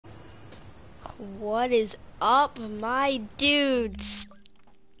What is up, my dudes?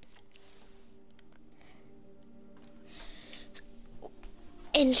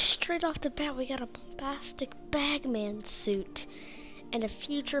 And straight off the bat, we got a bombastic Bagman suit and a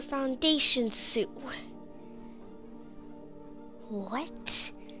Future Foundation suit. What?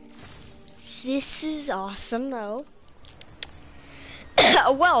 This is awesome, though.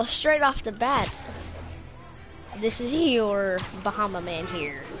 Well, straight off the bat, this is your Bahama man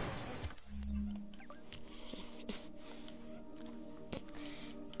here.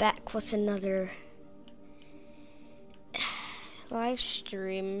 Back with another live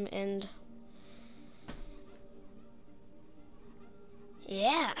stream, and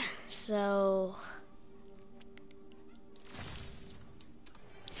yeah, so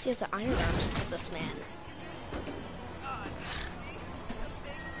let's see if the iron arms to this man.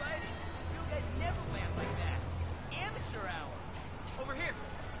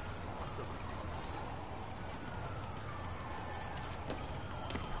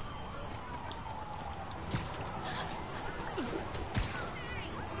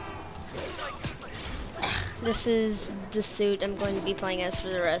 This is the suit I'm going to be playing as for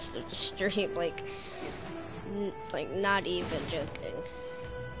the rest of the stream, like not even joking.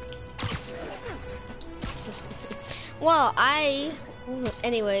 Well,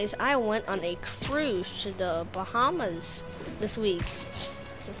 anyways, I went on a cruise to the Bahamas this week.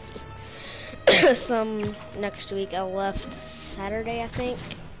 Some next week. I left Saturday, I think.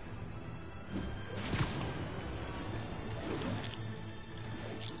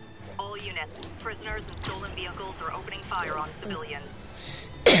 Prisoners and stolen vehicles are opening fire on civilians.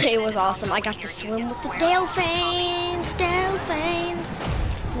 It was awesome. I got to swim with the dolphins.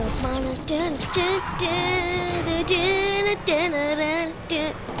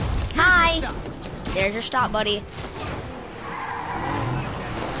 Hi. There's your stop, buddy.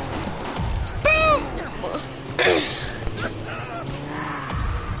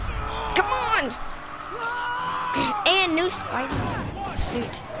 Come on. And new Spider suit.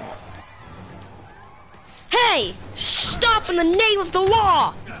 Hey! Stop in the name of the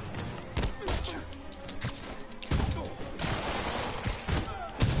law!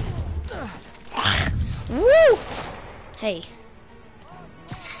 Woo! Hey.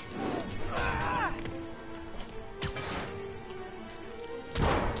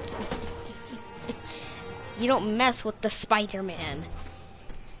 You don't mess with the Spider-Man.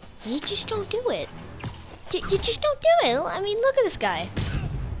 You just don't do it. You just don't do it. I mean, look at this guy.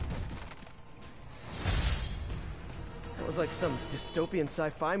 That was like some dystopian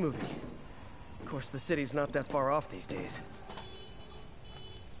sci-fi movie. Of course, the city's not that far off these days.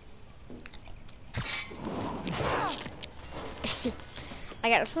 I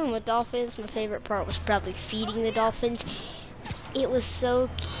got to swim with dolphins. My favorite part was probably feeding the dolphins. It was so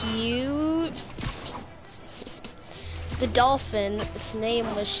cute. The dolphin's name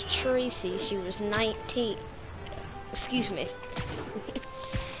was Tracy. She was 19. Excuse me.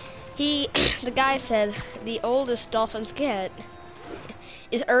 The guy said the oldest dolphins get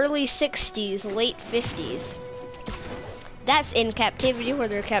is early 60s, late 50s. That's in captivity where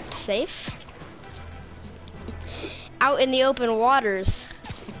they're kept safe. Out in the open waters,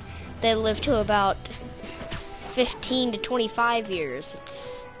 they live to about 15 to 25 years.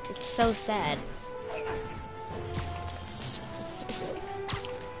 It's so sad.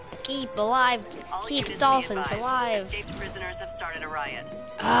 Keep dolphins alive. Escaped prisoners have started a riot.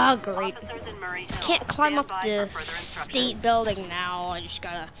 Oh, great. Can't climb up the state building now. I just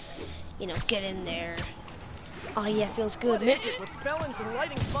gotta, get in there. Oh yeah, feels good. What is it with felons and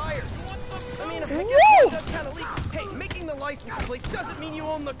lighting fires? I mean, I guess that's kind of legal. Hey, making the license plate doesn't mean you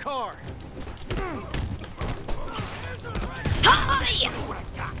own the car. Hi!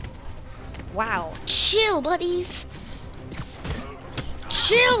 Wow. Chill, buddies.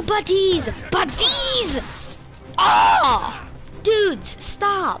 Chill, buddies. Buddies! Oh! Dudes,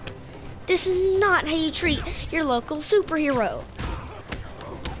 stop. This is not how you treat your local superhero.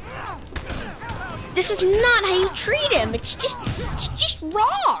 This is not how you treat him. It's just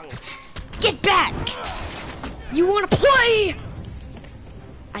wrong. Get back. You want to play?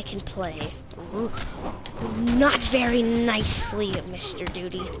 I can play. Ooh. Not very nicely, Mr.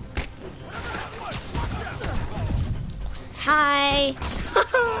 Duty. Hi.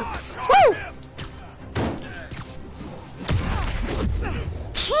 Woo!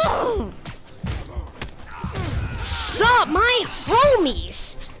 Sup, my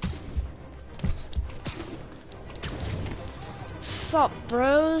homies? Sup,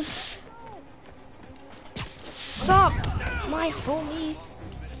 bros? Sup, my homie?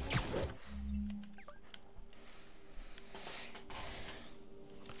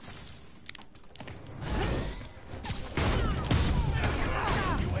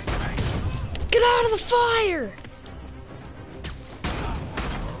 Get out of the fire!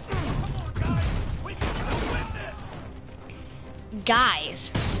 Guys,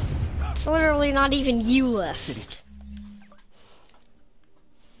 it's literally not even you left.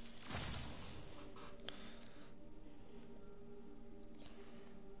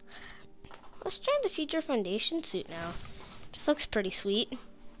 Let's try the Future Foundation suit now. This looks pretty sweet.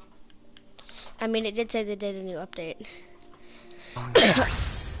 I mean, it did say they did a new update.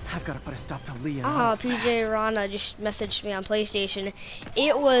 I've got to put a stop to Lee and PJ Rana just messaged me on PlayStation.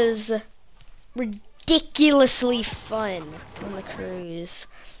 It was ridiculously fun on the cruise.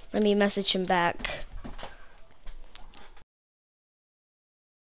 Let me message him back.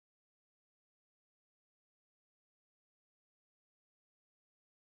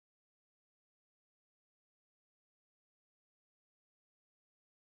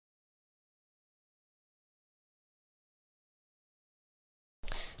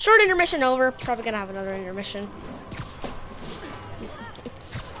 Short intermission over. Probably gonna have another intermission.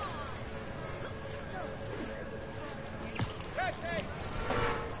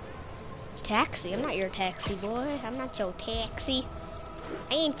 Taxi? I'm not your taxi boy. I'm not your taxi.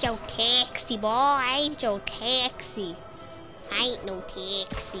 I ain't your taxi boy. I ain't your taxi. I ain't no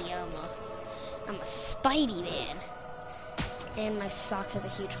taxi. I'm a Spidey man. And my sock has a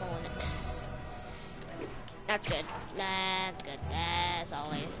huge hole in it. That's good. That's good. That's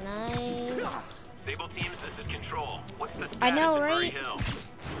always nice. Stable teams, this is Control. What's the status I know, in right? Murray Hill?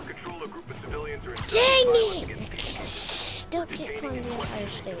 Control, a group of civilians are in Dang it! Still can't climb the Empire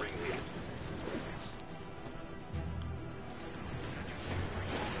State.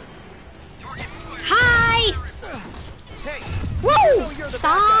 Hi! Hey! Woo!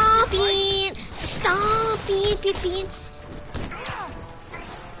 Stop it! Stop it, Pippin!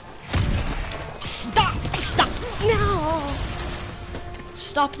 Stop! Stop! No!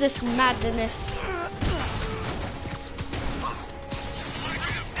 Stop this madness.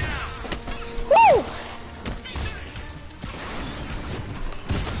 Woo!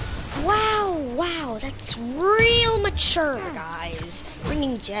 Wow, wow, that's real mature, guys.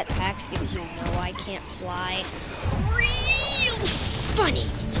 Bringing jetpacks because you know I can't fly. Real funny,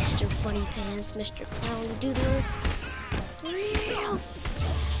 Mr. Funny Pants, Mr. Clown Doodler. Real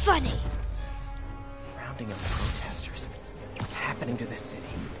funny. Rounding up protesters. What's happening to this city?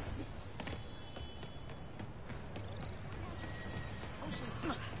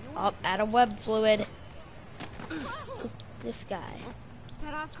 Up, out of web fluid. This guy.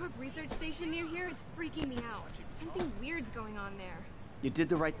 That Oscorp research station near here is freaking me out. Something weird's going on there. You did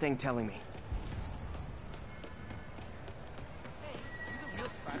the right thing telling me. Hey, you the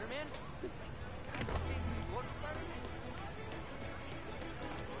real Spider-Man?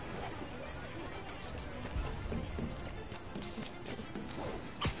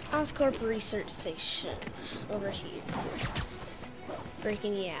 Oscorp research station. Over here.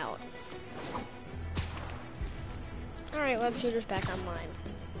 Freaking you out. Alright, web shooter's back online.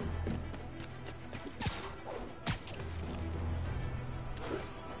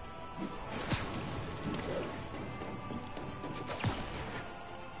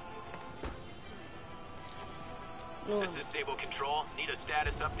 This is Stable Control. Need a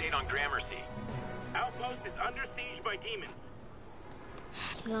status update on Gramercy. Outpost is under siege by demons.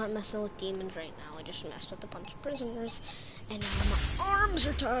 I'm not messing with demons right now. I just messed with a bunch of prisoners. And now my arms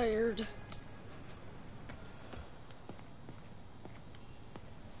are tired.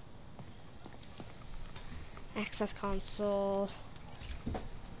 Access console.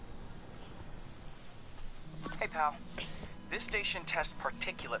 Hey, pal. This station tests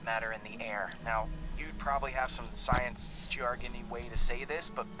particulate matter in the air. Now, you'd probably have some science jargony way to say this,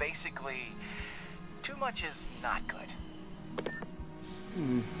 but basically, too much is not good.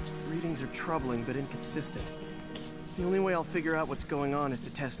 Readings are troubling but inconsistent. The only way I'll figure out what's going on is to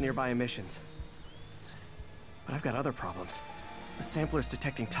test nearby emissions. But I've got other problems. The sampler's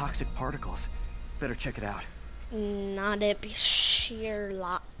detecting toxic particles. Better check it out. Not a sheer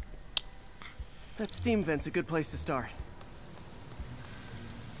lot. That steam vent's a good place to start.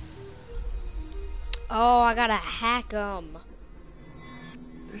 Oh, I gotta hack them.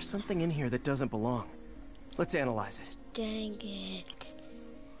 There's something in here that doesn't belong. Let's analyze it. Dang it.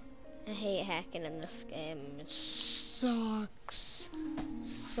 I hate hacking in this game. It sucks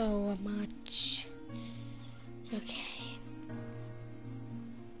so much. Okay.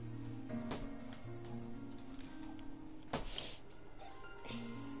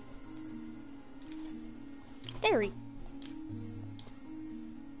 There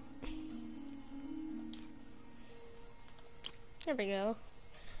we go.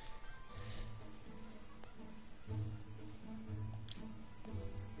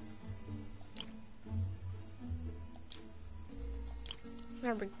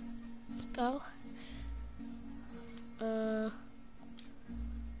 There we go.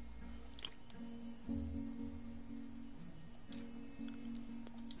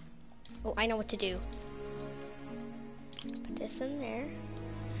 Oh, I know what to do. Put this in there.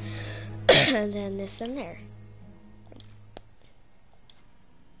 And then this in there.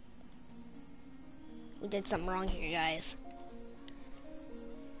 We did something wrong here, guys.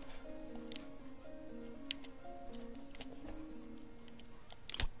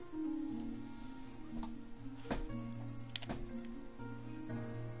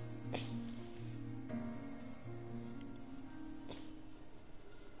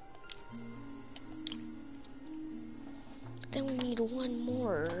 Then we need one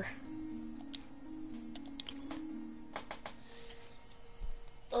more.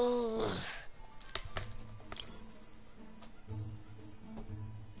 Oh.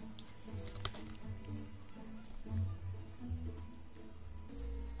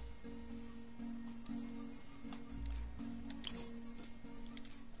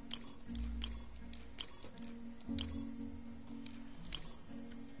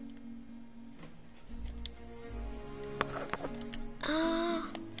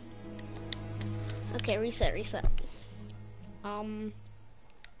 Okay, reset.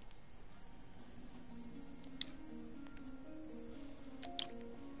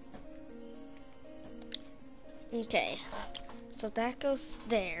 Okay, so that goes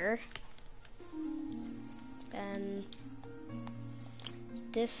there, and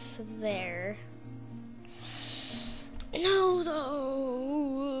this there. No,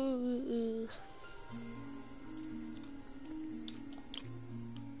 though.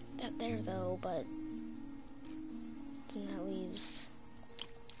 That there, though, but then that leaves.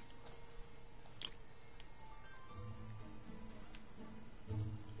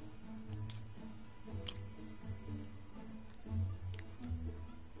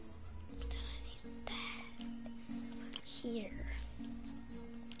 Here.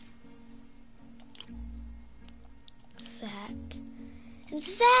 That. And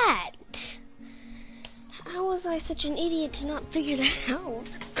that! How was I such an idiot to not figure that out?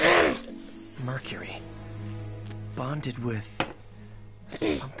 Mercury. Bonded with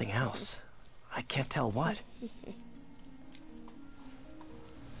something else. I can't tell what.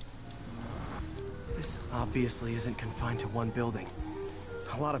 This obviously isn't confined to one building.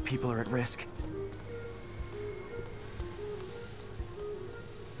 A lot of people are at risk.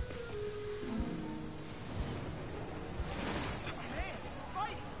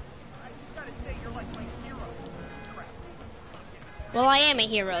 Well, I am a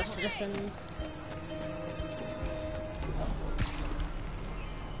hero, citizen.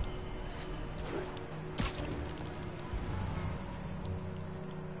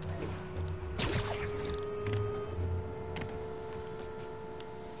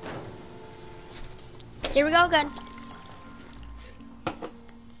 Here we go again.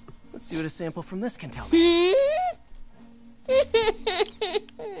 Let's see what a sample from this can tell me.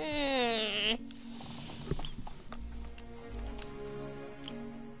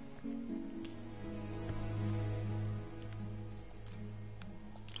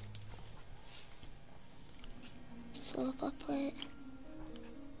 So if I put,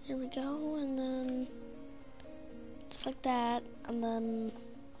 there we go, and then just like that, and then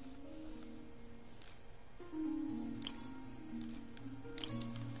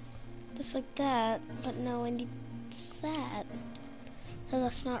just like that, but no, I need that. So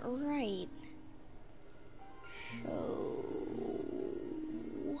that's not right. So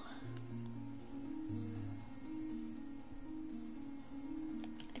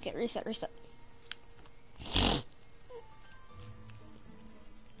okay, reset.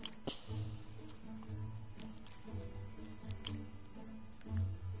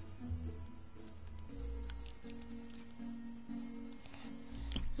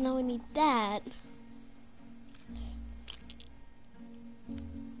 Now we need that.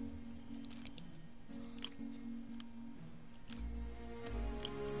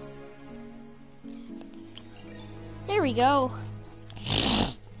 There we go.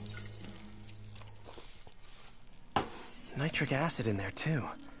 Nitric acid in there too,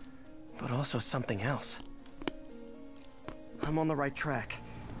 but also something else. I'm on the right track.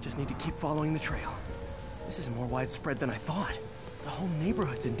 Just need to keep following the trail. This is more widespread than I thought. The whole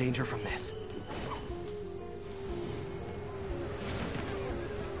neighborhood's in danger from this.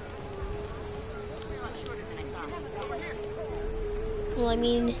 Well, I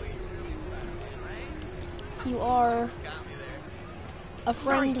mean, you are a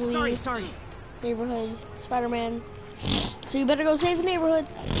friendly Sorry. neighborhood Spider-Man, so you better go save the neighborhood.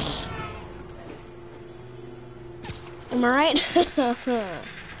 Am I right?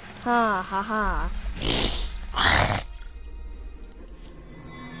 Ha ha ha.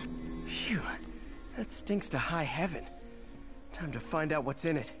 Phew. That stinks to high heaven. Time to find out what's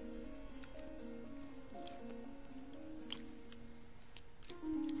in it.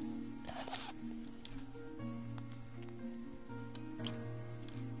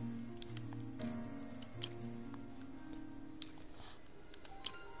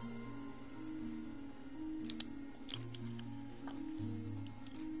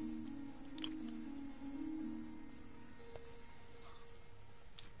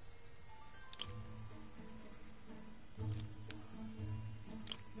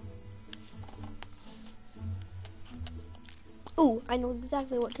 Ooh, I know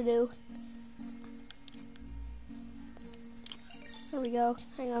exactly what to do. There we go.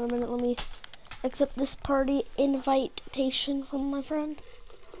 Hang on a minute, let me accept this party invitation from my friend.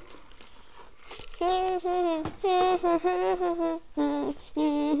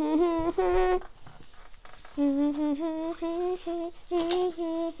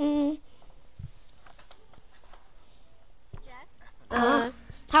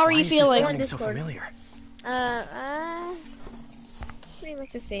 How are you feeling? Sounding so familiar? Pretty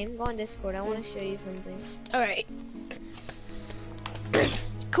much the same. Go on Discord. I want to show you something. Alright.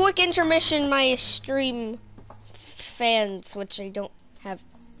 Quick intermission, my stream fans, which I don't have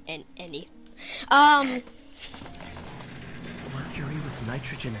any. Mercury with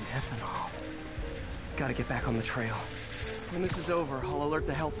nitrogen and ethanol. Gotta get back on the trail. When this is over, I'll alert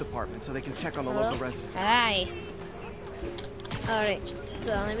the health department so they can check on the local residents. Hi. Alright, so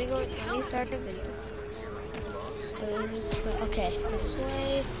let me start the video. Okay, this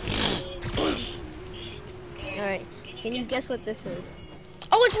way. Alright, can you guess what this is?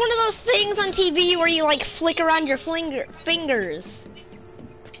 Oh, it's one of those things on TV where you like flick around your fingers.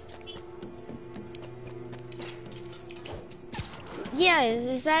 Yeah,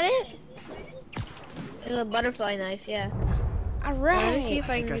 is that it? It's a butterfly knife, yeah. Alright. Let me see if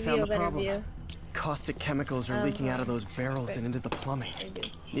I can give you a better problem. view. Caustic chemicals are leaking out of those barrels and into the plumbing.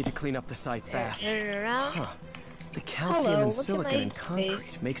 Need to clean up the site fast. Turn it around. Huh. The calcium Hello, and look at silicon my in concrete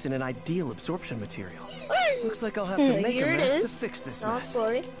face. makes it an ideal absorption material. Looks like I'll have to make Here a it mess to is. fix this Don't mess.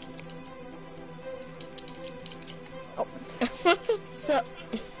 worry. Oh.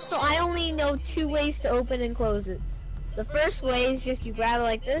 So I only know 2 ways to open and close it. The first way is just you grab it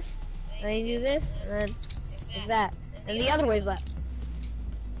like this, and then you do this, and then like that. And the other way is left.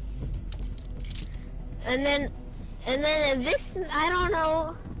 And then this, I don't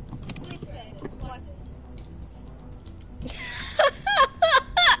know.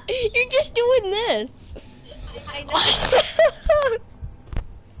 You're just doing this. I know.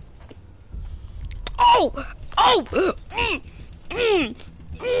 Oh! Oh!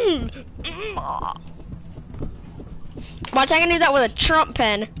 Watch, I can do that with a Trump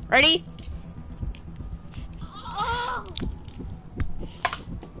pen. Ready? Oh.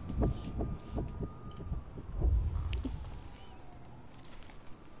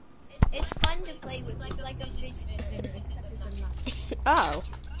 It's fun to play with, like a fidget spinner, except it's not. Oh.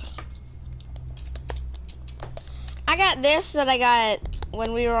 I got this that I got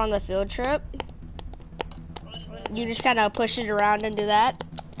when we were on the field trip. You just kind of push it around and do that.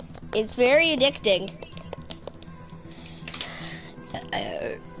 It's very addicting.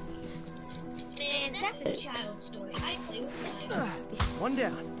 Man, that's a child story. I play with that. One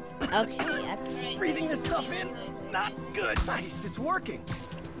down. Okay, that's... Breathing this stuff in, not good. Nice, it's working.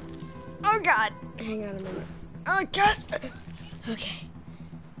 Oh God. Hang on a minute. Oh God. Okay.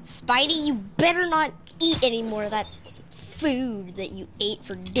 Spidey, you better not eat any more of that food that you ate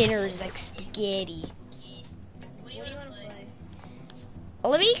for dinner, like spaghetti. What do you want to play?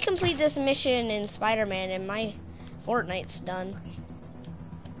 Let me complete this mission in Spider-Man and my Fortnite's done.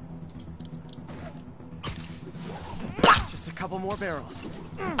 Just a couple more barrels.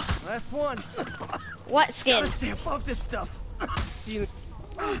 Last one. What skin? Gotta stay above this stuff. See you.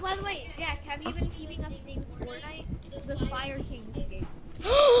 Oh, by the way, Jack, have you been keeping up with Fortnite? The Fire King escape.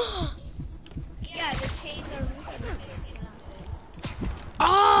 Yeah, the chains are loose on the stage.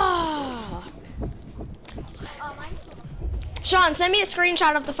 Oh! Sean, send me a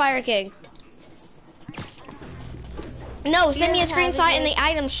screenshot of the Fire King. No, send me a screenshot in the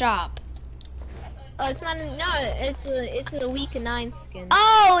item shop. Oh, it's not. No, it's a week 9 skin.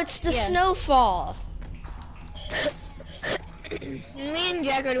 Oh, it's the Yeah. snowfall. Me and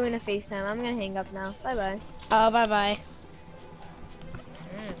Jack are doing a FaceTime. I'm gonna hang up now. Bye bye. Oh, bye bye.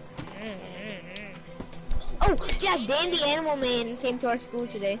 Oh, yeah, Dan the Animal Man came to our school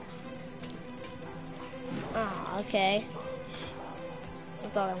today. Oh, okay.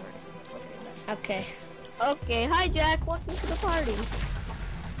 That's all that matters. Okay. Okay, hi Jack, welcome to the party.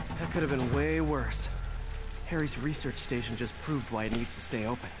 That could have been way worse. Harry's research station just proved why it needs to stay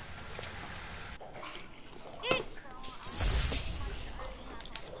open.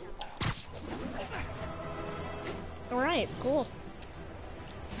 Alright, cool.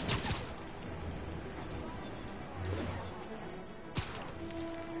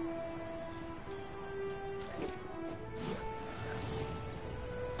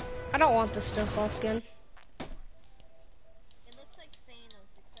 I don't want the snowfall skin.